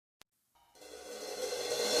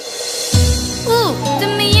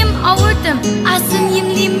awartem asen yim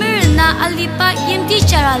limer na alipa yim ti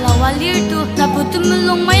cara lawalir tu na putum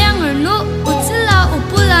melong mayang ernu utsila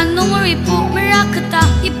upula nongoripu meraketa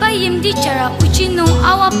ipa yim di cara uci nong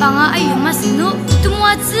awa panga ayu masinu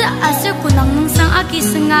tumwa zi aser kunang nungsang aki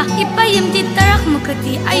senga ipa yim di tarak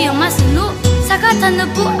meketi ayu masinu saka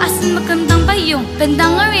tanapu asen mekentang payung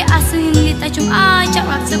pendangari asen yim li tajum ajak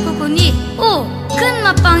raksa kukuni ken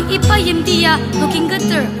mapang ipa yim dia looking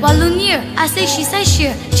geter walunir ase shisai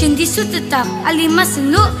shir chendi su tetap ali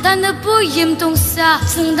masinu tanapu yim tongsa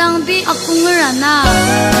sengdang bi aku ngerana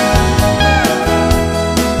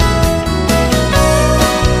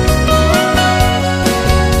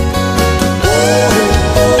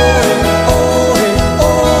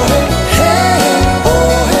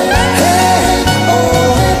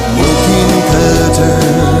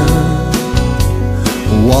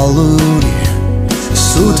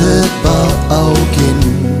Sudah bau kin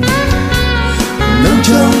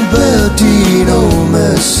Nang berdino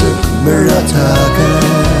mesek meratakan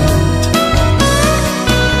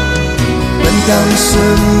Bentang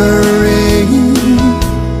semering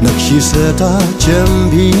Nakshi serta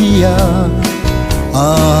jembia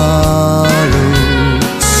Alu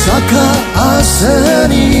Saka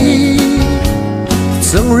asani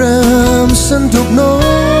Zengrem sentuk no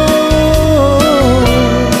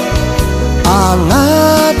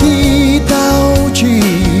Alati tau chi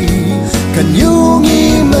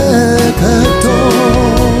Kanyungi mekato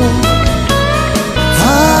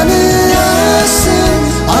Hane asen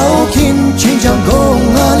Au kin cinjang gong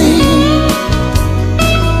ali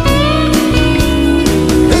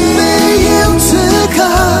Me yang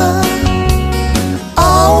teka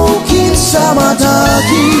Au kin sama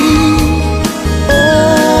daki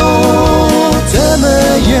Oh Teme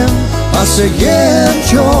yang Asa yang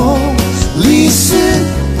chong Li si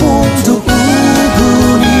untuk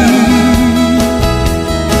uguni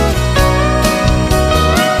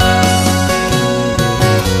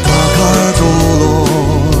Takar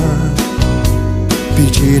dolor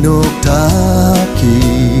Bijinuk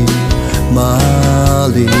taki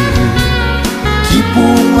Mali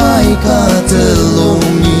Kipung mai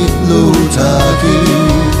katelongi lutaki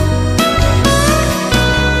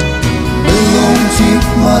Belum cip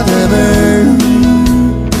mademer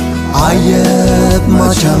Ayat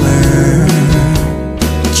macamer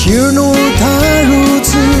Cirno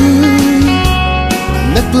tarutu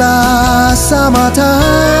Nekla samata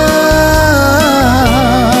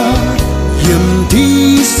Yem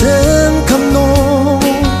di sen kamno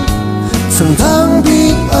Sengtang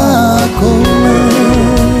bi aku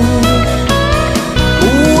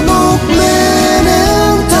Unuk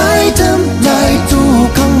meneng tai tem tai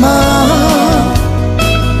tukang mah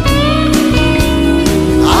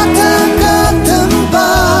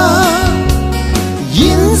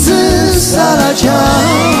Saja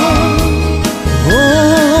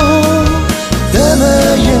Oh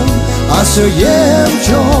Demeyen Asa yem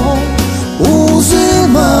chong Uzi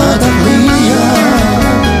madang liya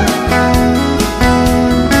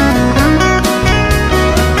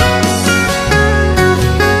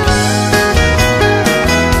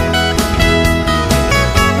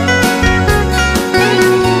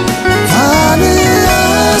Tane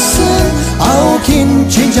asa Au kin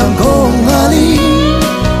cinjang gong ali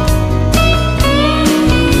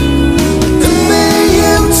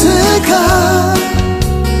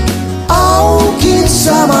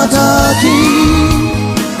Sama daki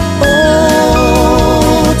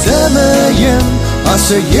Oh Temeyen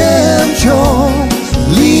Asa yem chong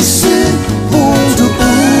Li si untuk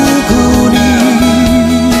uguni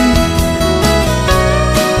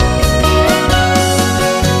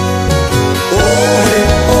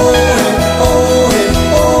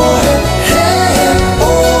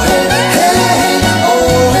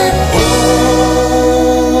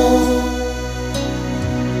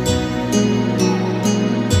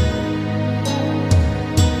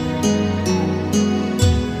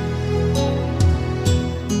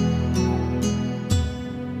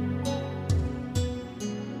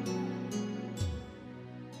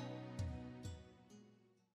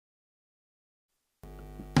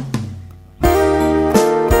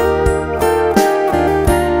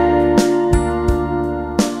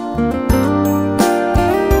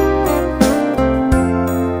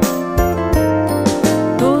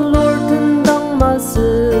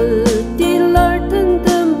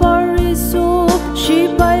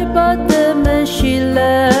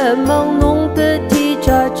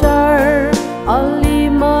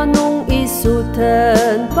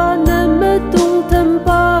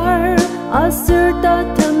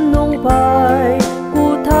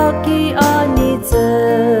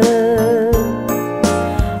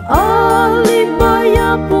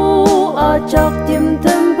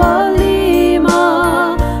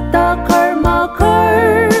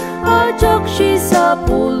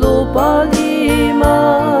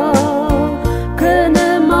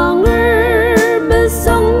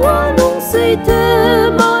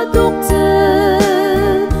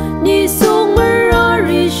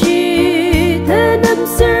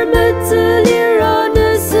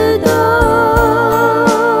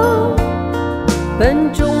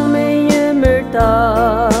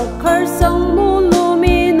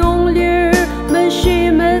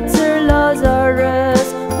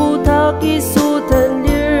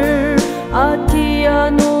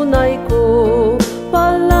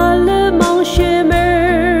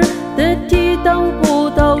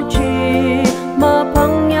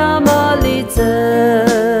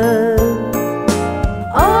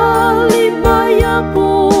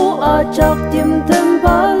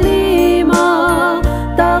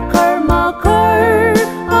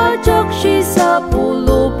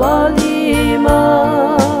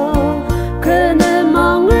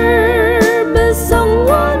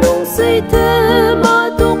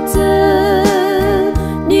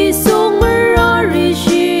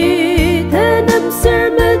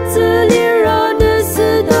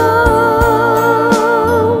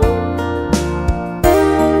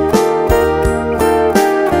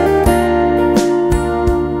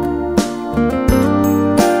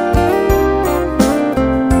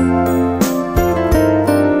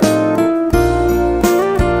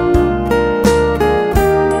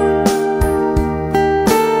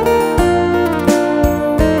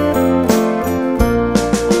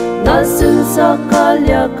asen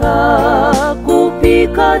sakalyaka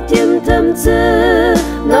kupika timtemtse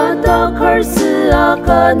nata karsi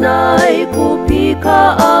akanai kupika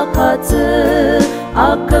akatse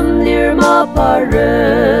akam nirma pare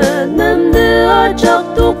namde ajak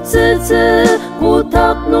tuktsetse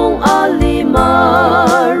kutak nung alima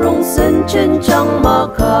rong sen chen chang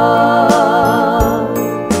maka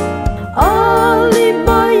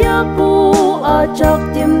alima yapu ajak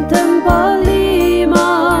timtem palima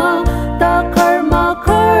takar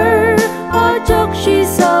makar ajak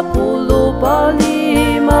shisa pulu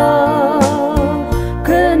palima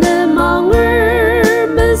kene manger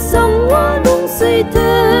mesang wanung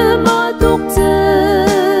seite madukte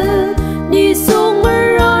ni songer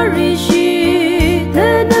arishi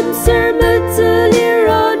tenem sermetse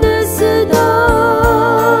lirane sedau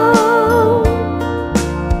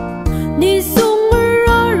ni songer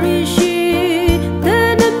arishi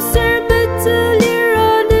tenem sermetse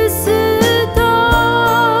lirane sedau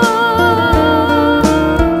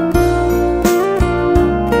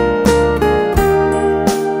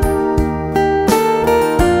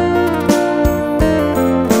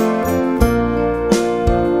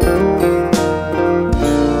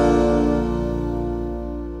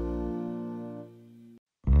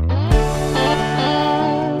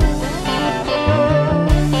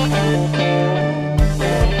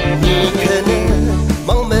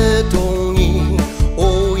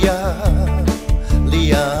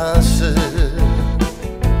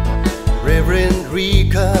Reverend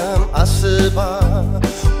Rikam Aseba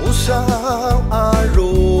Usang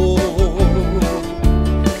Aro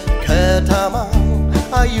Katamang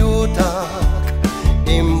Ayutak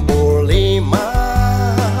Imbolima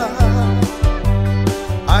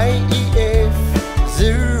IEF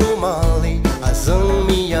Zirumali Azang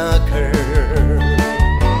Miyakar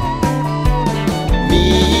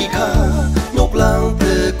Mika Noplang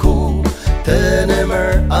Teku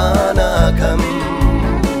Tenemer Anakam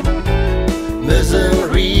Mezeng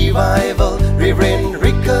Revival Reverend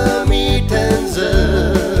Rika Mitenze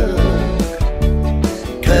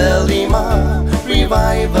Kelima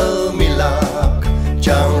Revival Milak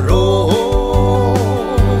Jangro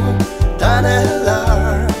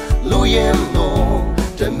Tanelar Luyemno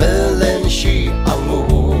Temelen Shi Angu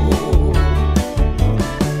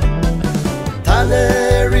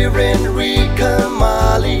Tane Reverend Rika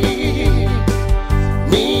Mali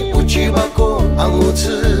Ni Uchibako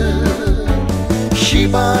Angutsu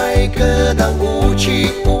Shibai kedang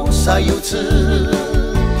uci usayutsu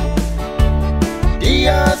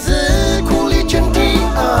Dia kuli centi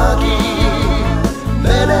agi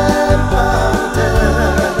menempante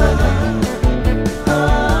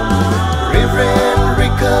Reverend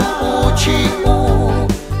Rikam uci u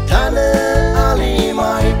tane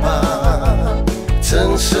alimai pa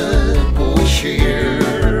Zeng se bu shir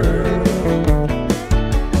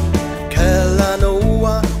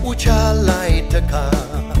Kelanoa uchalai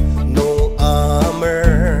no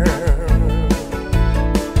AMR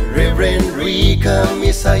Reverend Rika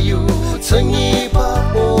Misayu Tsengi Pa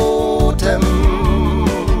Otem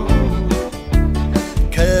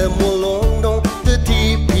Kemulong dong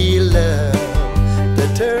Teti Pila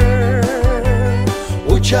Teter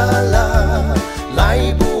Uchala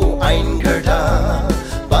Laibu Ain Kerta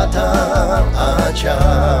Batang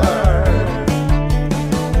Ajar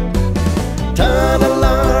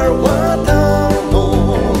Tanalar Watang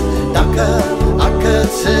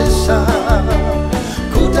Sesa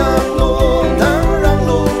kutak lo tarang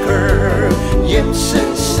loker yem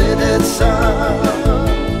sen sedet sa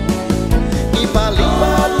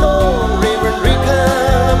ipalima lo Reverend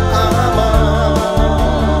Rikam ama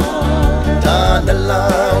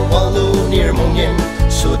tanalang walu nirmong yem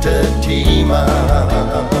sutetima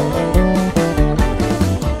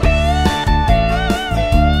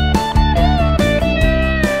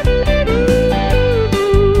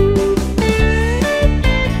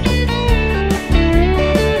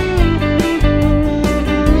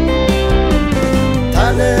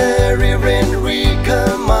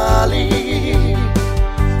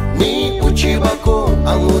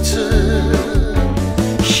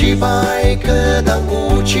Shibai kedang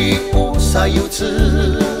uci usayutsu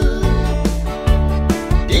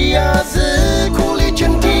Dia kuli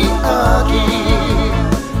centi agi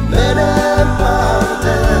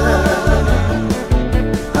menempante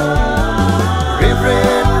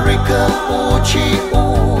Reverend Rikam uci u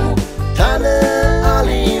tane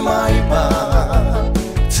alimai pa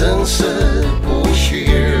Zeng se bu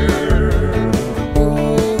shir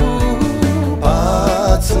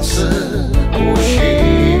Pa zeng se bu shir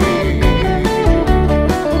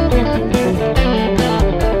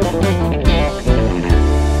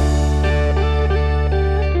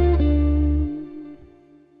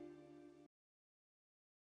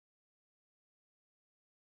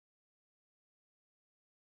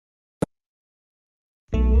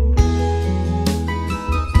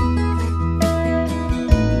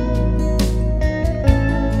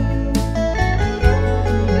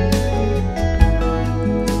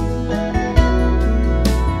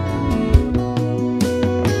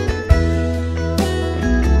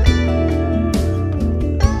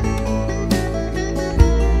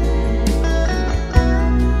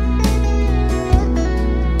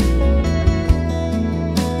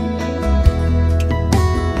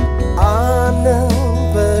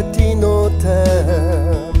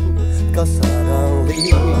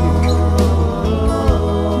里，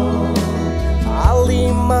阿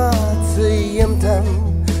里马子烟灯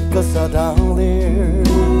个啥当里，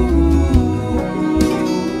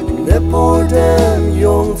那波的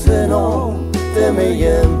用子弄的没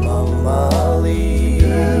烟忙马里，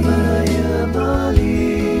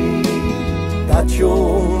大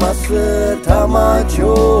穷马是他妈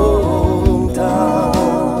穷他。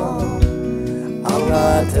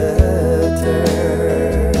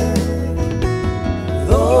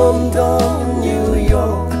London, New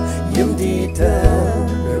York, yếm đi tên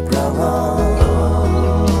Brahma,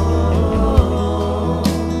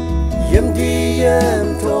 yếm đi yếm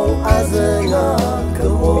thong azanga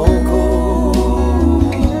kemoko,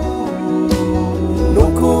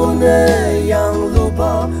 nungku ne yang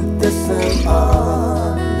lupa tesem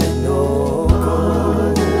anenoko,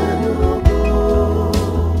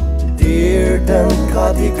 dear dan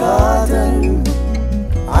kadikaten.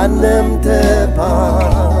 Anem tepa,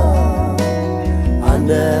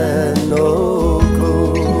 anenoko.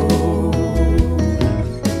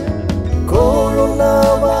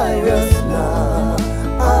 Coronavirus na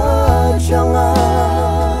achanga,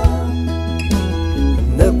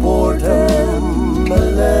 neportem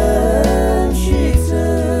melenshitse.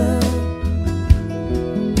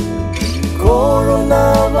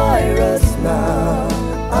 Coronavirus na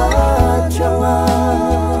achanga.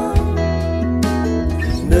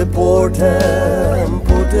 Portem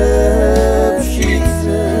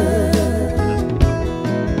shitse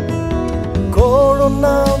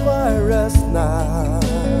coronavirus na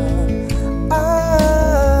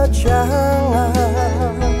achanga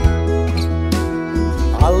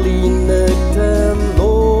alinetem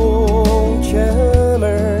long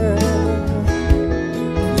chemer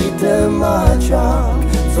item achak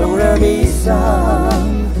songramisa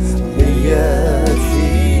meyashitse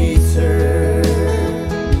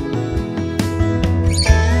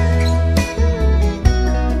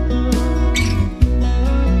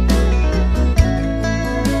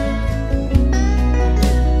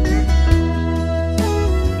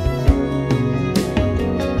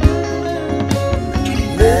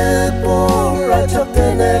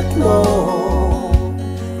no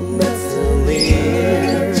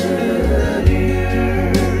metzelir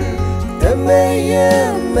de meye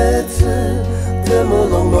metze de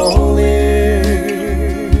molong nolir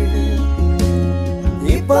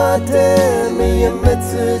ipate meye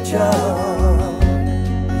metze cha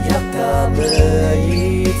yakta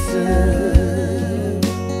beitze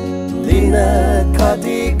line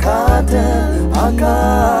kadikate aka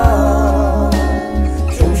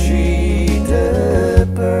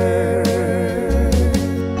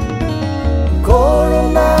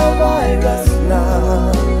Coronavirus na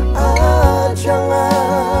achanga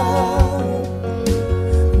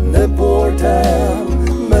neportem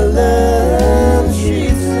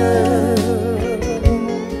melenshitse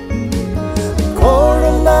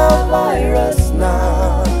Coronavirus na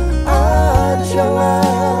achanga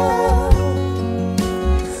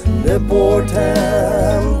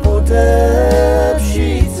neportem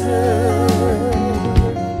shitse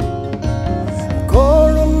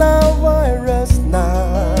Coronavirus na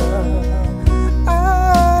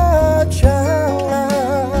achanga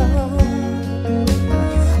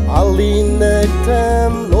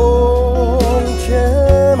alinetem long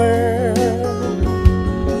chemer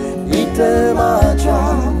item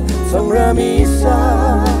achak songramisa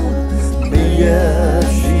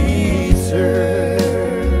meyashitse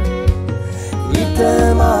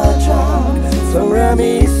item achak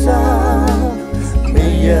songramisa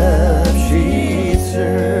meyashitse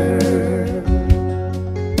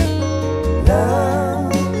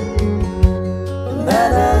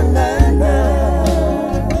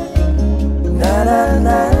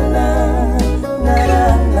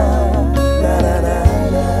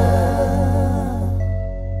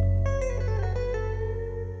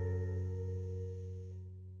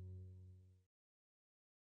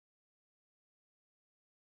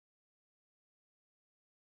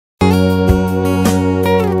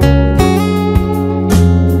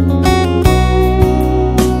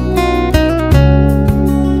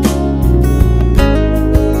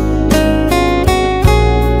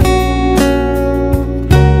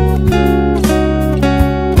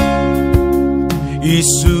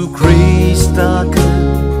Isu Krista ke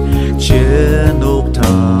chenok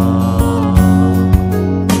ta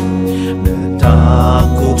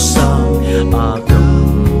takuk sang agam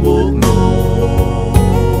bogno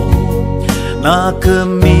na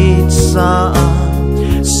kemitsa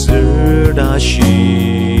serdashi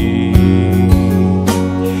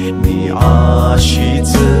ni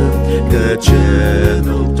ashitze ke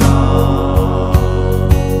chenok ta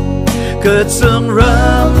그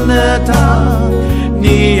성람네다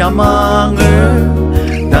니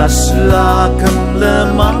야망을 다스라금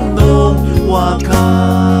lemang동 waka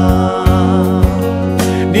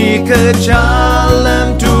니 그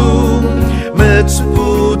잘람두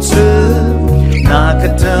metsupu트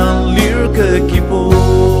nakatan lir ke kipo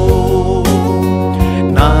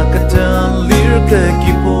nakatan lir ke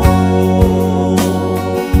kipo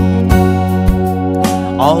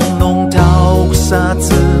ông nông thao sa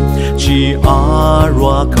zi chi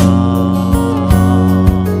arwaka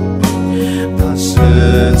ta se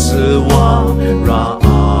zi wa ra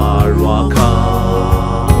arwaka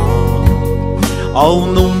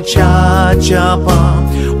ông nông cha cha pa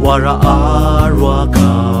wa ra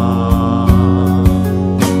arwaka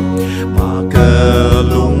ma ke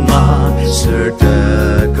lung ma ser de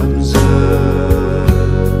gam ze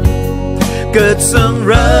ke sang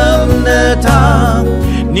ram ne ta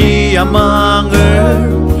ni yamangar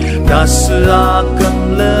dasakam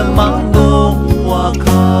le mangdong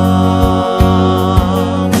waka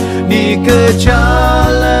ni ke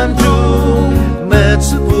jalan tu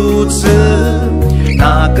metsubutse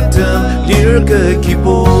nakatan lir ke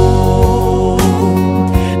kipo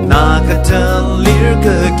nakatan lir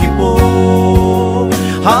ke kipo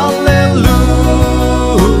hallelujah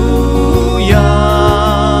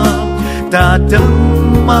tatam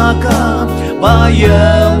maka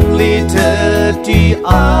bayang li teti a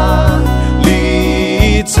li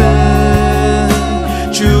te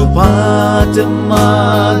chupa dama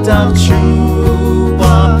dam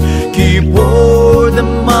chupa kipor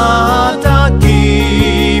dama ta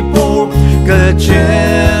kipor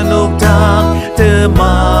kecenok tak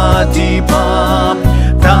temati pam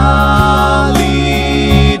talita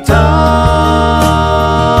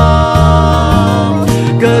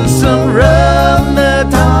kesenram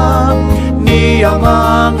netam ni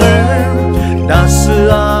yamangar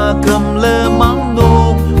dasakam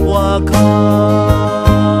lemangdong waka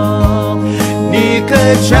ni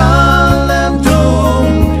kejalan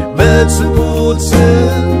tung betsebutse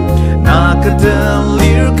nakatan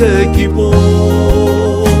lir ke kipo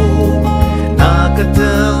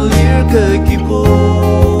nakatan lir ke kipo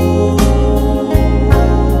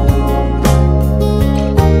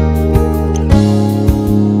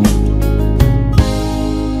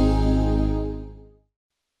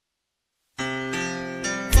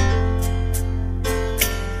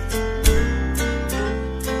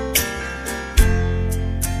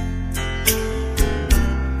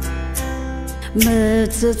每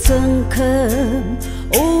次曾肯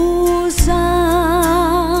无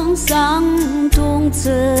上上动者，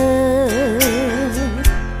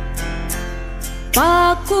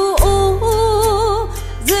把古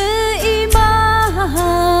日一马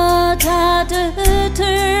他的头，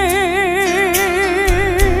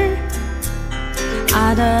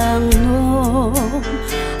阿当诺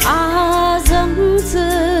阿让子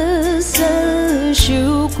生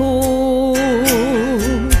修苦。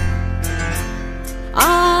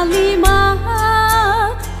阿里玛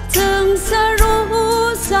曾萨如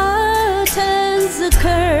萨ten斯克，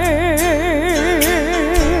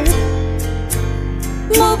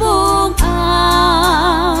莫不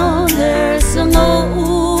阿勒生欧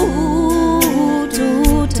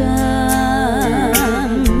杜丹，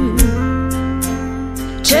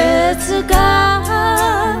这次嘎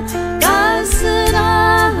嘎斯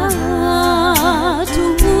那杜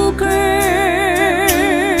克。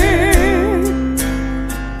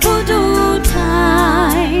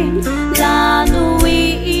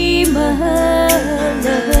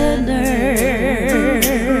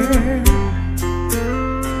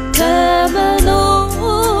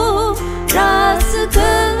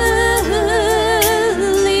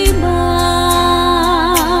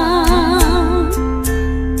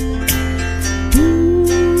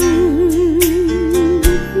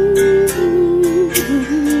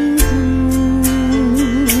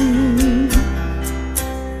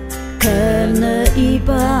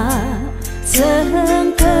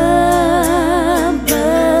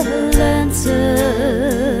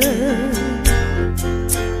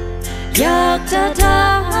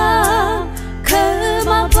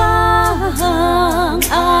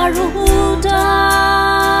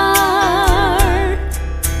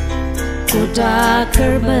Kuda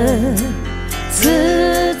kerba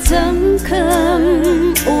zezem kem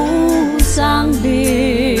usang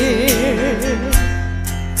dir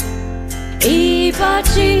Iba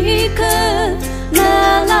jika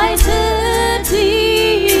nalai teti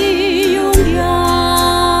yung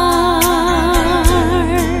yar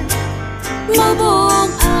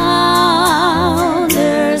Mabong au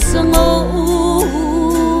nersang o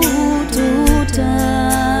tutam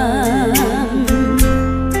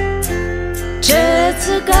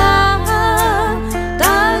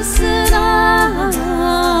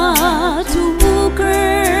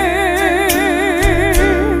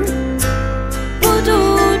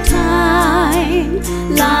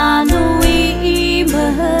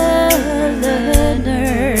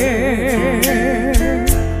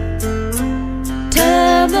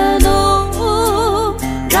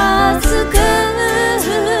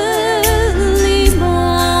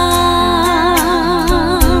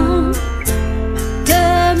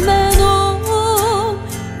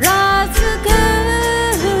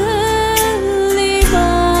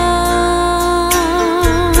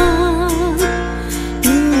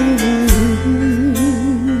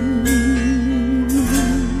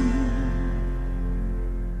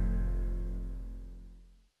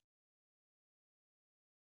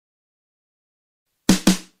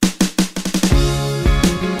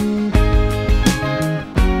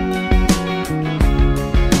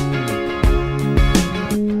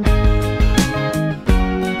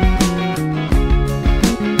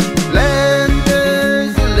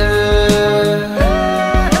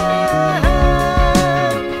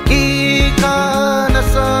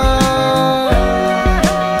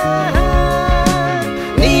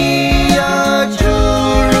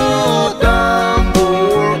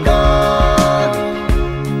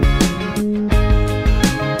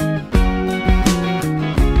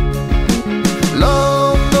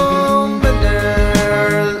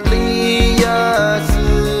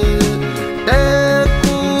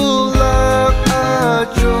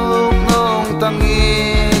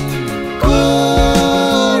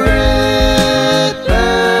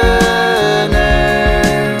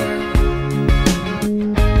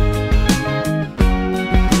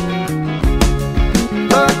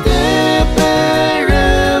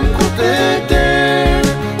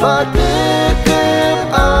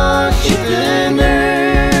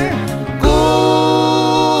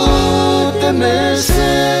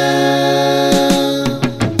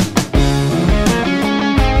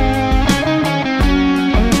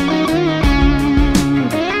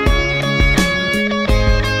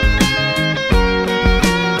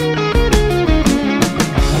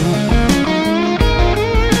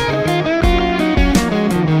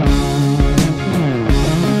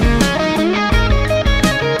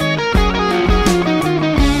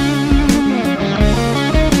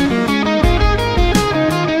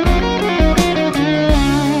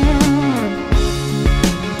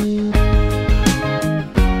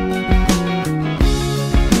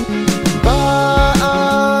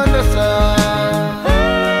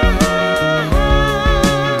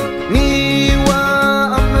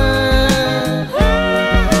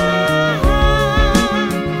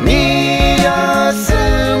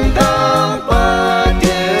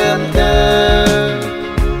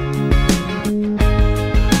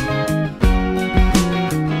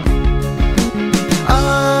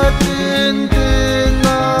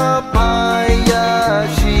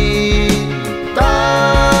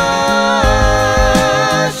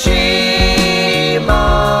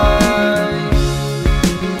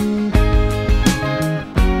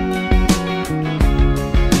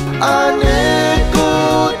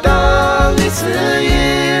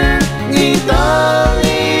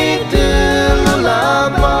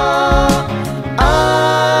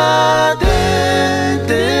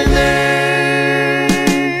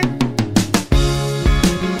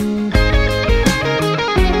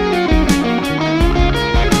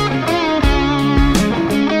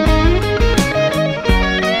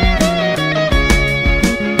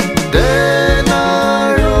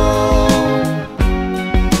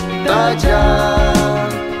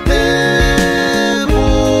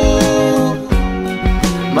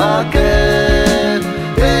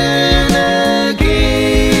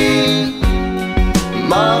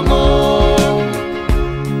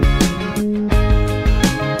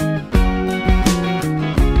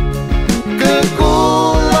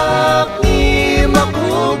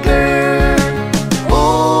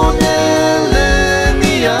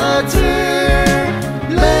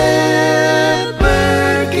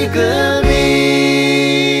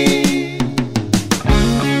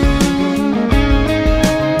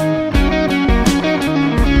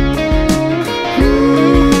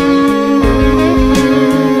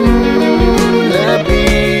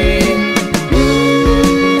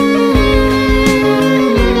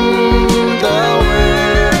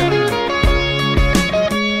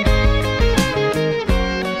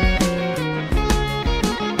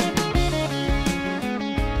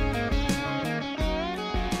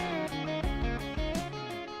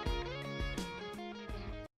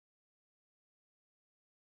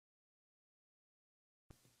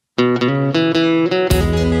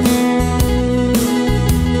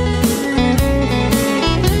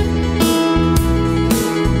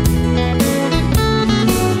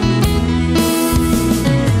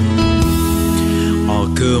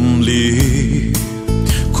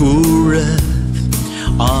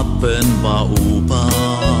upa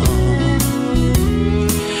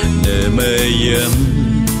ne mayem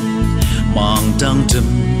mang tang tem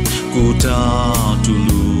kuta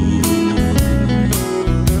tulu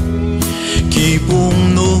ki pung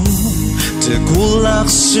no te kulak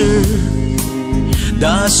sir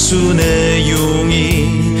da sune yungi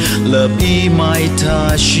labi mai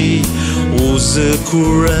tashi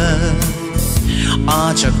uzekura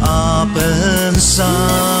ajak apen sa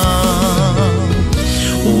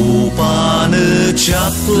upane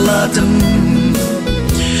chaplatem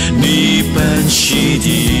ni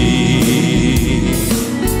penshidi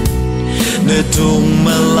ne tung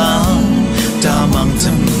malang tamang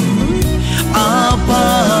tem apa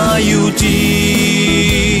yudi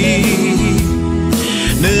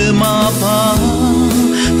ne mapa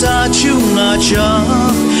ta chung aja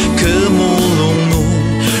kemulung nu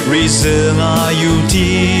reason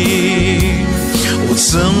ayudi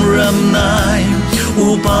utsang ram nai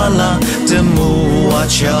upala temu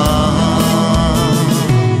aja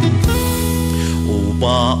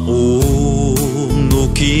upa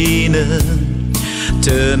nukine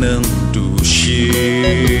tenang dushi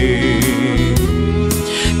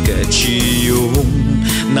kecium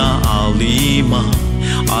na alima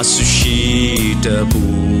asushi debu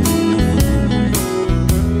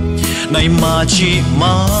nai machi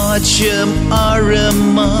macem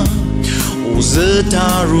arema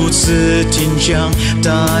uzetaru setinjang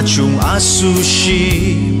tajung asushi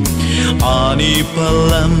ani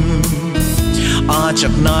palam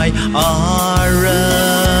ajak nai aram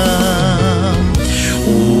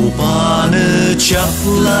upane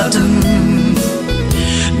chaplaten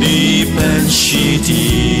ni penshidi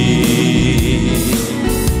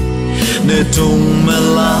ne tung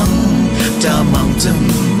melang tamang tem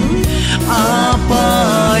apa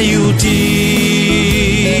yudi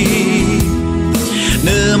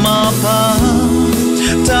ne mapa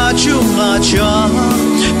ta chung aja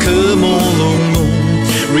kemolong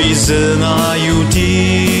reason ayudi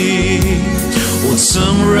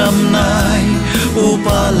utsang ram nai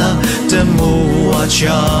upala temu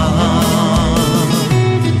aja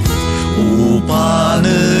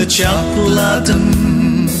upane chaplaten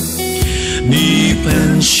ni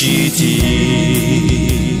penshidi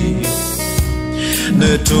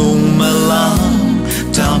ne tung malang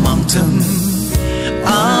tamang tem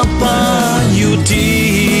apa yudi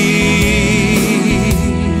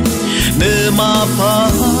ne mapa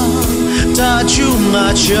ta chung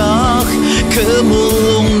ajak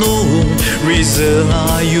kemulung nu reason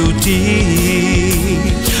ayudi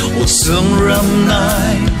utsang ram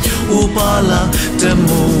nai upala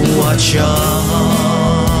temu aja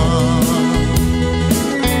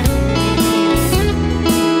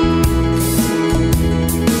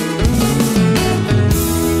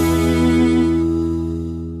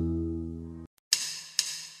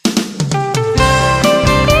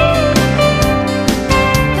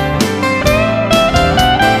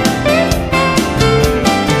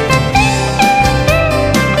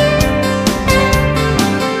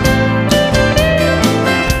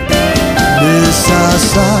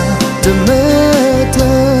sa demetet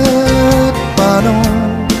pano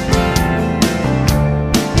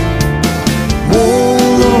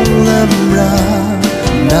molong lemra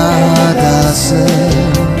nada se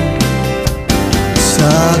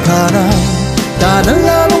sakana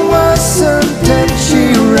tanalong wasan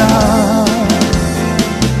tenshira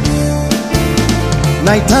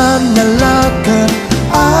naitan nalakan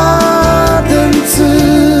adensu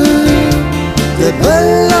de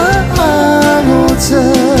bella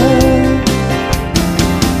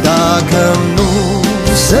da kam nu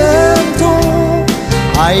sento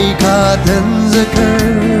ai ka den zakar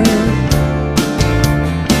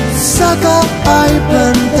saka ai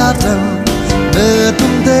pen tatam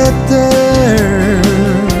betum deter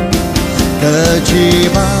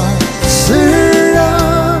kejiba sira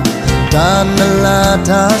dan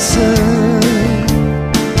melata se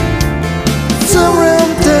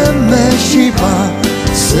samram temeshiba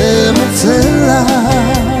semutela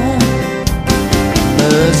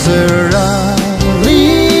mesra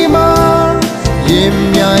lima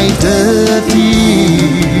yemnyai teti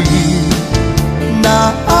na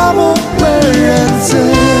amo perense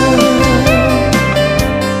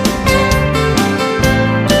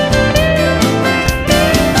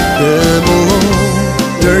demo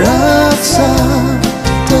derasa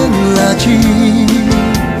tenlaji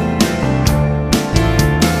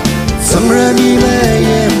samrani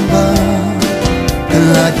mayemba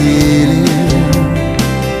lagili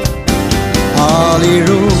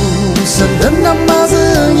aliru sandan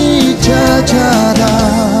namazani jajada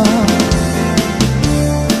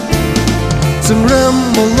samram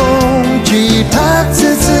molong ji tak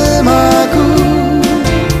se ma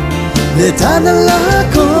Tanala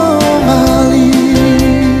komali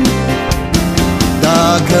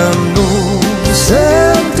Dagam nu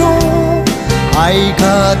sento Ai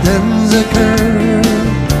ka dan zakar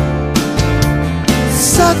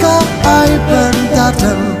Saka ai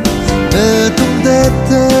pentatan Etung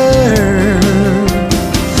deter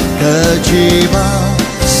Kejiba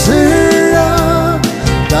serah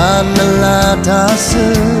Tanala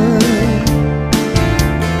tase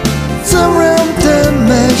Zamram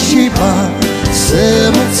temeshiba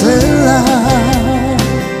Semutlah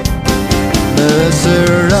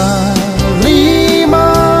Mesra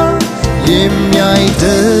lima Yimyai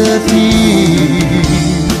deti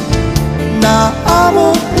Na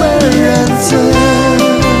amo werense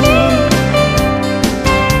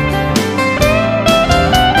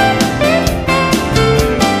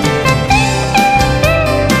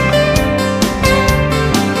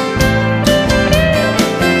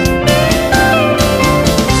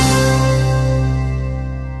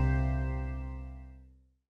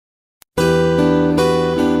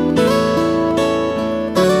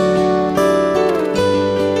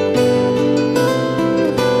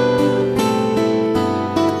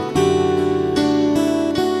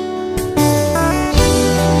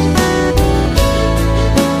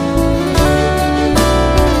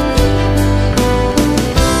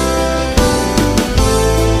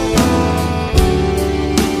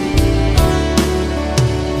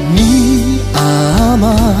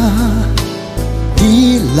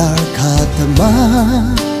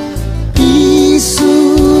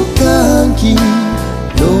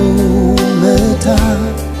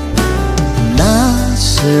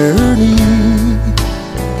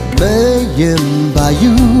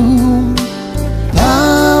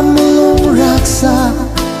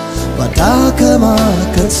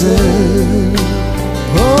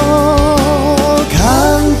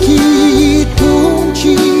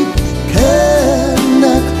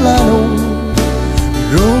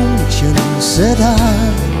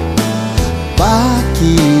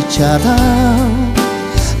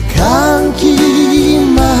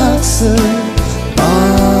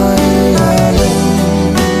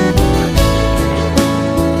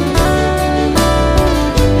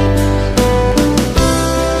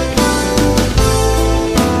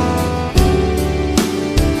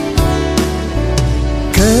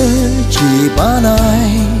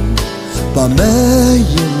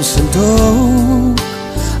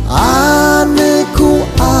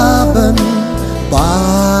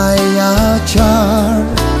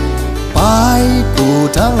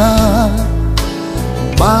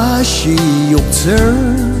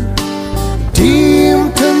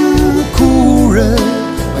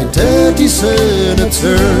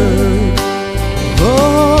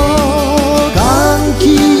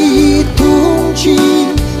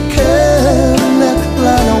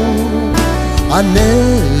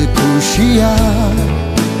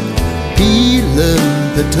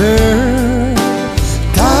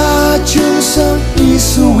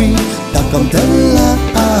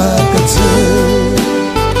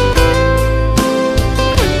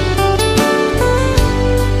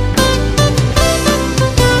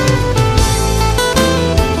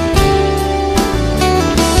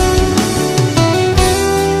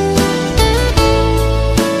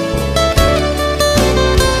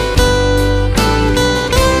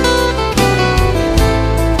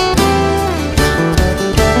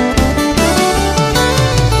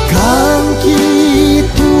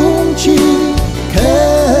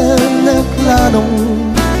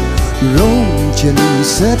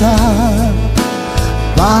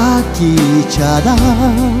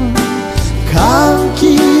Kang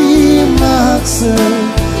ki maksa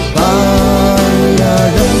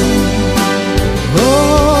bayaran